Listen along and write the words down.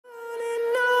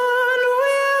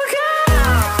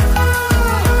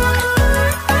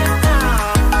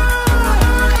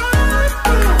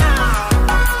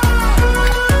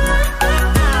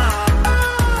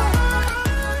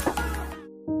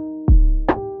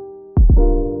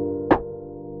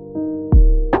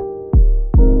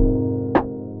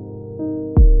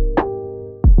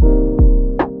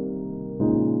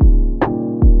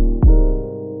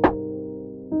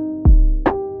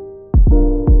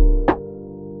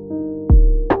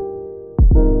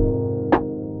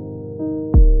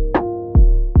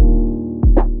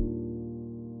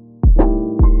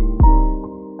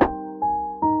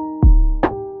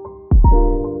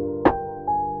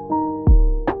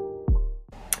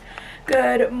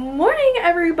Good morning,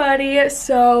 everybody.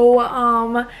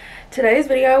 So today's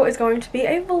video is going to be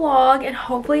a vlog and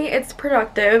hopefully it's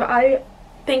productive. I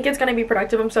think it's going to be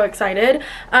productive. I'm so excited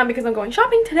because I'm going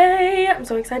shopping today. I'm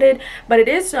so excited, but it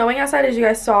is snowing outside, as you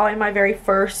guys saw in my very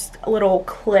first little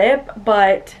clip,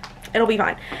 but it'll be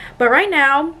fine. But right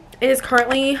now it is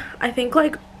currently, I think,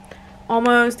 like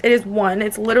almost, it is 1.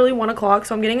 It's literally 1 o'clock,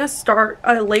 so I'm getting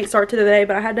a late start to the day,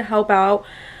 but I had to help out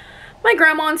my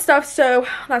grandma and stuff, so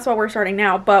that's why we're starting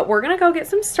now. But we're gonna go get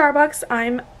some Starbucks.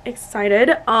 I'm excited,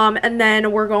 and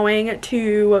then we're going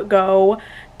to go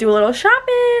do a little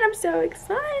shopping. I'm so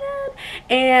excited.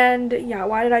 And yeah,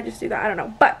 why did I just do that? I don't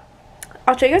know, but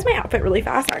I'll show you guys my outfit really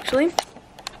fast, actually.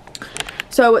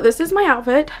 So this is my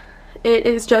outfit. It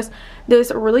is just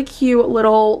this really cute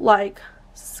little, like,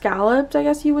 scalloped, I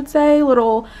guess you would say,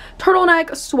 little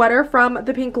turtleneck sweater from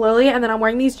the Pink Lily, and then I'm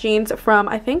wearing these jeans from,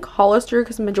 I think, Hollister,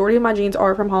 because the majority of my jeans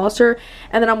are from Hollister,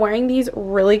 and then I'm wearing these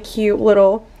really cute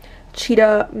little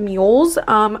cheetah mules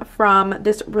from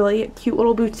this really cute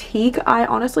little boutique. I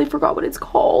honestly forgot what it's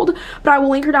called, but I will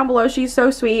link her down below. She's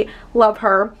so sweet, love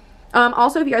her.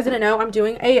 Also, if you guys didn't know, I'm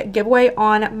doing a giveaway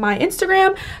on my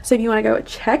Instagram, so if you want to go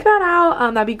check that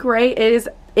out, that'd be great. It is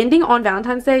ending on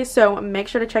Valentine's Day, so make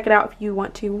sure to check it out if you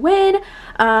want to win.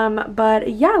 But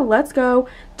yeah, let's go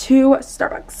to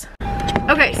Starbucks.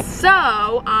 Okay,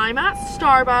 so I'm at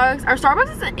Starbucks. Our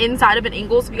Starbucks is inside of an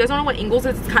Ingles. If you guys don't know what Ingles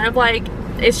is, it's kind of like,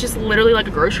 it's just literally like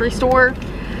a grocery store,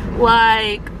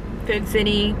 like Food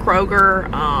City, Kroger.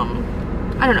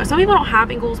 I don't know, some people don't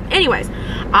have Ingles. Anyways,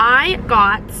 I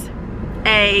got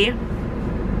a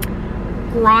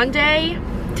grande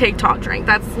TikTok drink.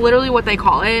 That's literally what they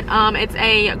call it. It's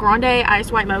a grande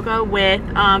iced white mocha with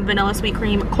vanilla sweet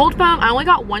cream cold foam. I only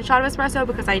got 1 shot of espresso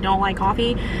because I don't like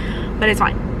coffee, but it's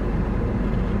fine.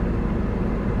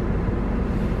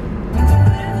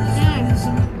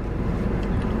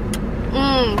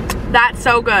 That's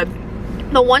so good.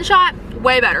 The 1 shot,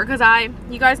 way better, because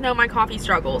you guys know my coffee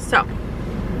struggles, so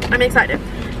I'm excited.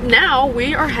 Now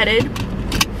we are headed,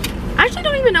 I actually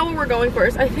don't even know where we're going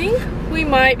first. I think we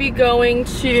might be going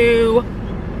to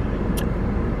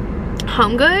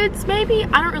Home Goods, maybe?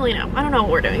 I don't really know. I don't know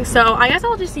what we're doing. So I guess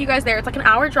I'll just see you guys there. It's like an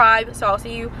hour drive, so I'll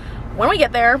see you when we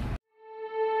get there.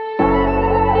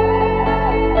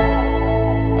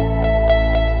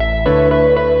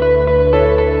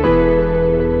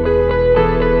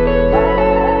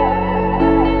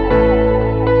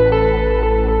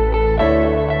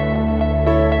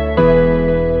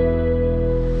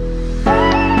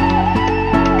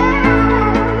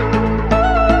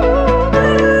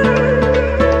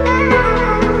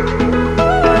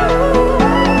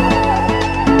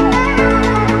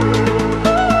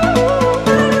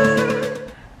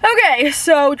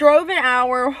 So drove an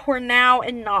hour. We're now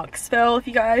in Knoxville. If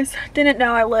you guys didn't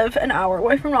know, I live an hour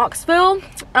away from Knoxville.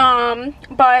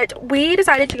 But we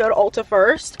decided to go to Ulta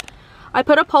first. I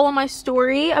put a poll on my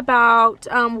story about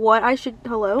what I should,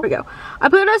 hello, there we go. I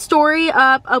put a story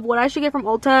up of what I should get from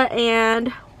Ulta,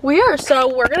 and we're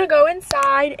gonna go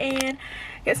inside and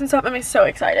get some stuff. I'm so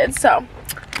excited. So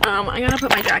I'm gonna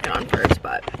put my jacket on first,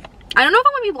 but I don't know if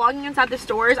I'm gonna be vlogging inside the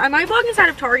stores. I might vlog inside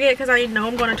of Target because I know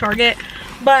I'm going to Target,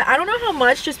 but I don't know how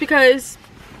much, just because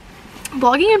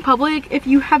vlogging in public, if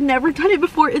you have never done it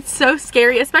before, it's so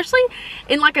scary, especially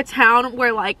in like a town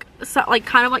where like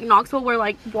kind of like Knoxville, where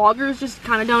like vloggers just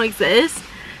kind of don't exist.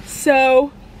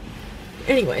 So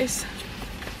anyways,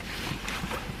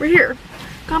 we're here.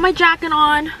 Got my jacket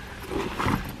on.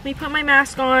 Let me put my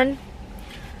mask on.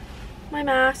 My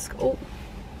mask. Oh.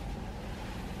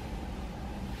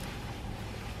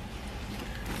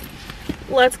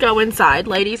 Let's go inside,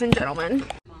 ladies and gentlemen.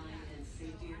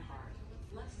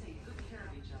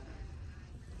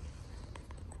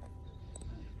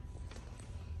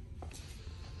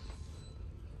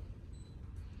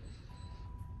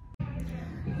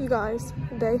 You guys,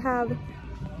 they have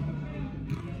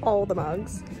all the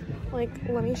mugs. Like,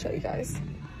 let me show you guys.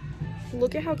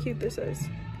 Look at how cute this is.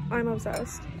 I'm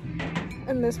obsessed.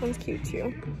 And this one's cute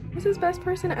too. This is best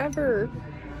person ever.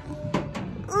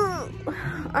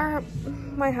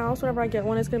 My house, whenever I get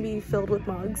one, is gonna be filled with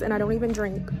mugs, and I don't even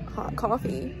drink hot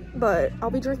coffee, but I'll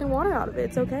be drinking water out of it.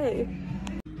 It's okay.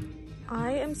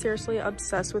 I am seriously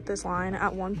obsessed with this line.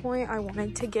 At one point I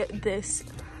wanted to get this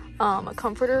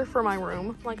comforter for my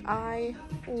room. Like, I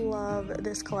love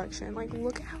this collection. Like,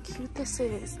 look at how cute this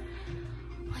is.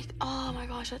 Like, oh my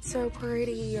gosh, that's so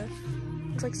pretty.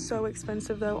 It's like so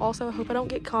expensive though. Also, I hope I don't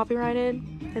get copyrighted.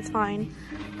 It's fine,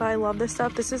 but I love this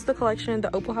stuff. This is the collection.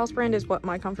 The Opal House brand is what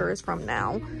my comforter is from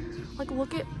now. Like,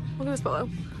 look at this pillow.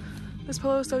 This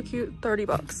pillow is so cute. 30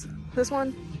 bucks. This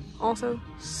one also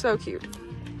so cute.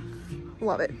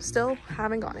 love it. Still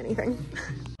haven't got anything.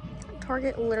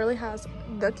 Target literally has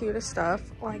the cutest stuff.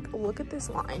 Like, look at this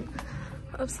line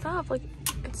of stuff. Like,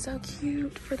 it's so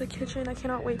cute for the kitchen. I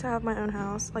cannot wait to have my own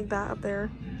house. Like, that up there,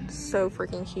 so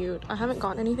freaking cute. I haven't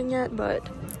gotten anything yet, but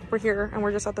we're here and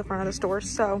we're just at the front of the store,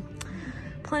 so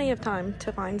plenty of time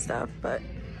to find stuff. But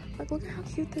like, look at how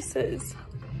cute this is.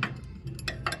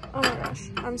 Oh my gosh,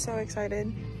 I'm so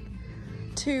excited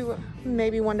to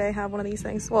maybe one day have one of these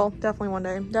things. Well, definitely one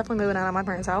day. Definitely moving out of my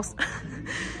parents' house.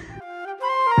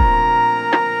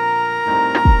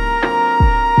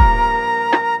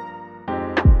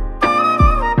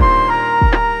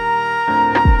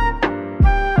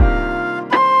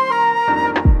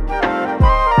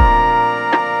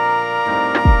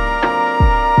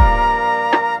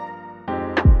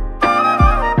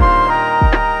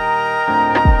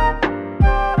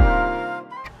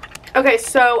 Okay,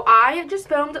 so I just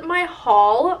filmed my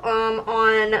haul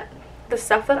on the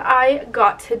stuff that I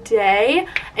got today,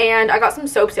 and I got some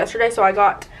soaps yesterday, so I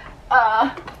got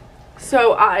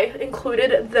so I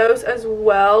included those as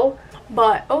well.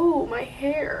 But oh, my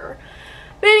hair.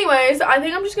 But anyways, I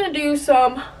think I'm just gonna do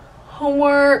some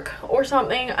homework or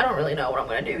something. I don't really know what I'm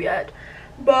gonna do yet,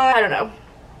 but I don't know.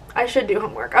 I should do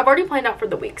homework. I've already planned out for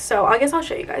the week, so I guess I'll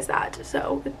show you guys that.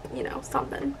 So, you know,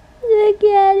 something. Look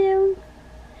at him.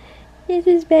 This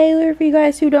is Baylor, for you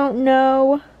guys who don't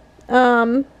know.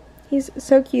 He's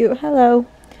so cute. Hello.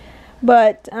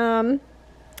 But,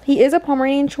 he is a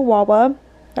Pomeranian Chihuahua.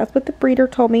 That's what the breeder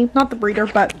told me. Not the breeder,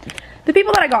 but the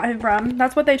people that I got him from.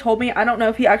 That's what they told me. I don't know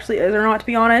if he actually is or not, to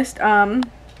be honest. But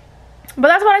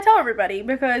that's what I tell everybody,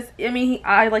 because, I mean,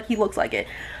 he looks like it.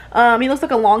 He looks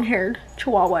like a long-haired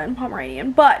Chihuahua and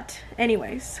Pomeranian. But,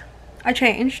 anyways, I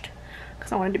changed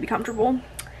because I wanted to be comfortable.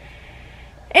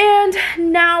 And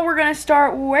now we're gonna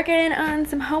start working on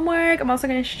some homework. I'm also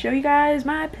gonna show you guys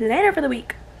my planner for the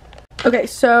week. Okay,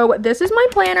 so this is my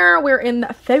planner. We're in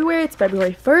February. It's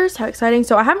February 1st. How exciting.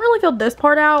 So I haven't really filled this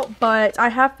part out, but I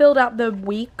have filled out the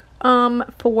week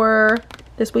for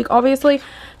this week, obviously.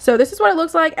 So this is what it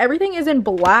looks like. Everything is in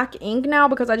black ink now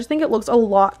because I just think it looks a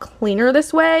lot cleaner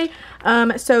this way.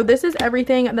 So this is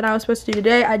everything that I was supposed to do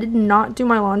today. I did not do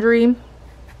my laundry,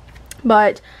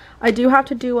 but I do have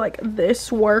to do like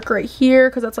this work right here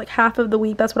because that's like half of the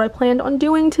week. That's what I planned on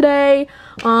doing today.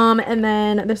 And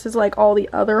then this is like all the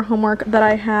other homework that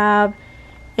I have.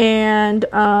 And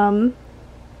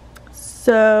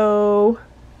so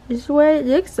this is what it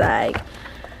looks like.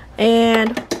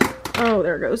 And oh,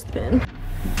 there goes the pin.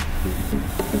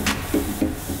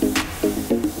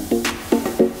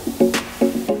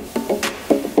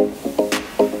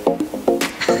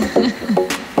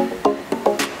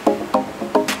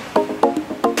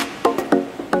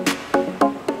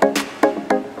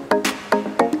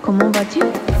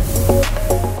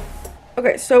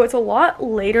 Okay, so it's a lot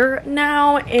later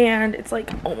now and it's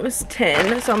like almost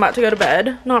 10, so I'm about to go to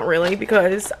bed. Not really,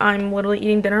 because I'm literally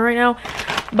eating dinner right now,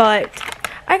 but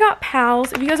I got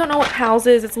Pals. If you guys don't know what Pals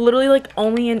is, it's literally like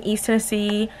only in East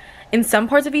Tennessee, in some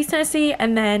parts of East Tennessee,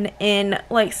 and then in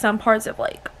like some parts of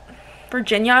like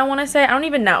Virginia, I want to say. I don't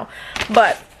even know,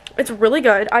 but it's really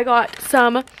good. I got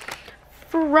some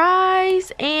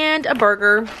fries and a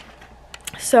burger.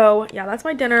 So yeah, that's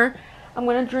my dinner. I'm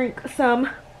gonna drink some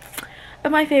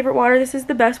of my favorite water. This is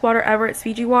the best water ever. It's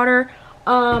Fiji water.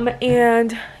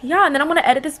 And yeah, and then I'm gonna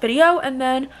edit this video and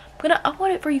then I'm gonna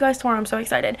upload it for you guys tomorrow. I'm so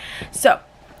excited. So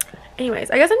anyways,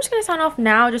 I guess I'm just gonna sign off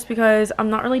now just because I'm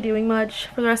not really doing much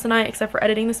for the rest of the night except for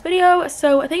editing this video.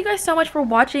 So thank you guys so much for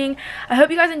watching. I hope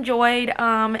you guys enjoyed,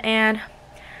 and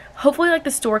hopefully like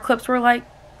the store clips were like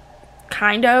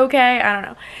kind of okay. I don't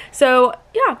know. So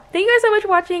yeah, thank you guys so much for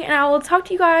watching, and I will talk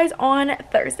to you guys on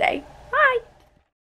Thursday. Bye.